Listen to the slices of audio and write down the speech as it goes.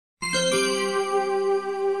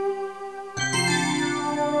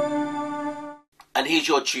Here's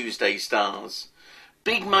your Tuesday stars.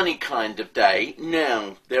 Big money kind of day.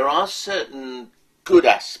 Now, there are certain good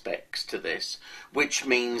aspects to this, which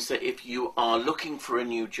means that if you are looking for a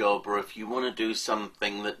new job, or if you want to do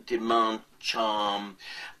something that demands charm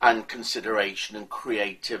and consideration and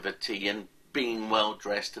creativity and being well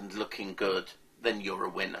dressed and looking good, then you're a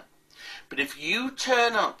winner. But if you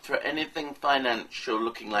turn up for anything financial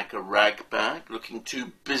looking like a rag bag, looking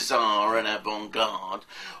too bizarre and avant-garde,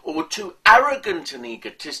 or too arrogant and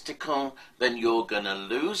egotistical, then you're going to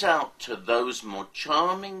lose out to those more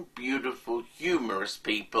charming, beautiful, humorous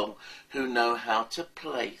people who know how to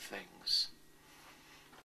play things.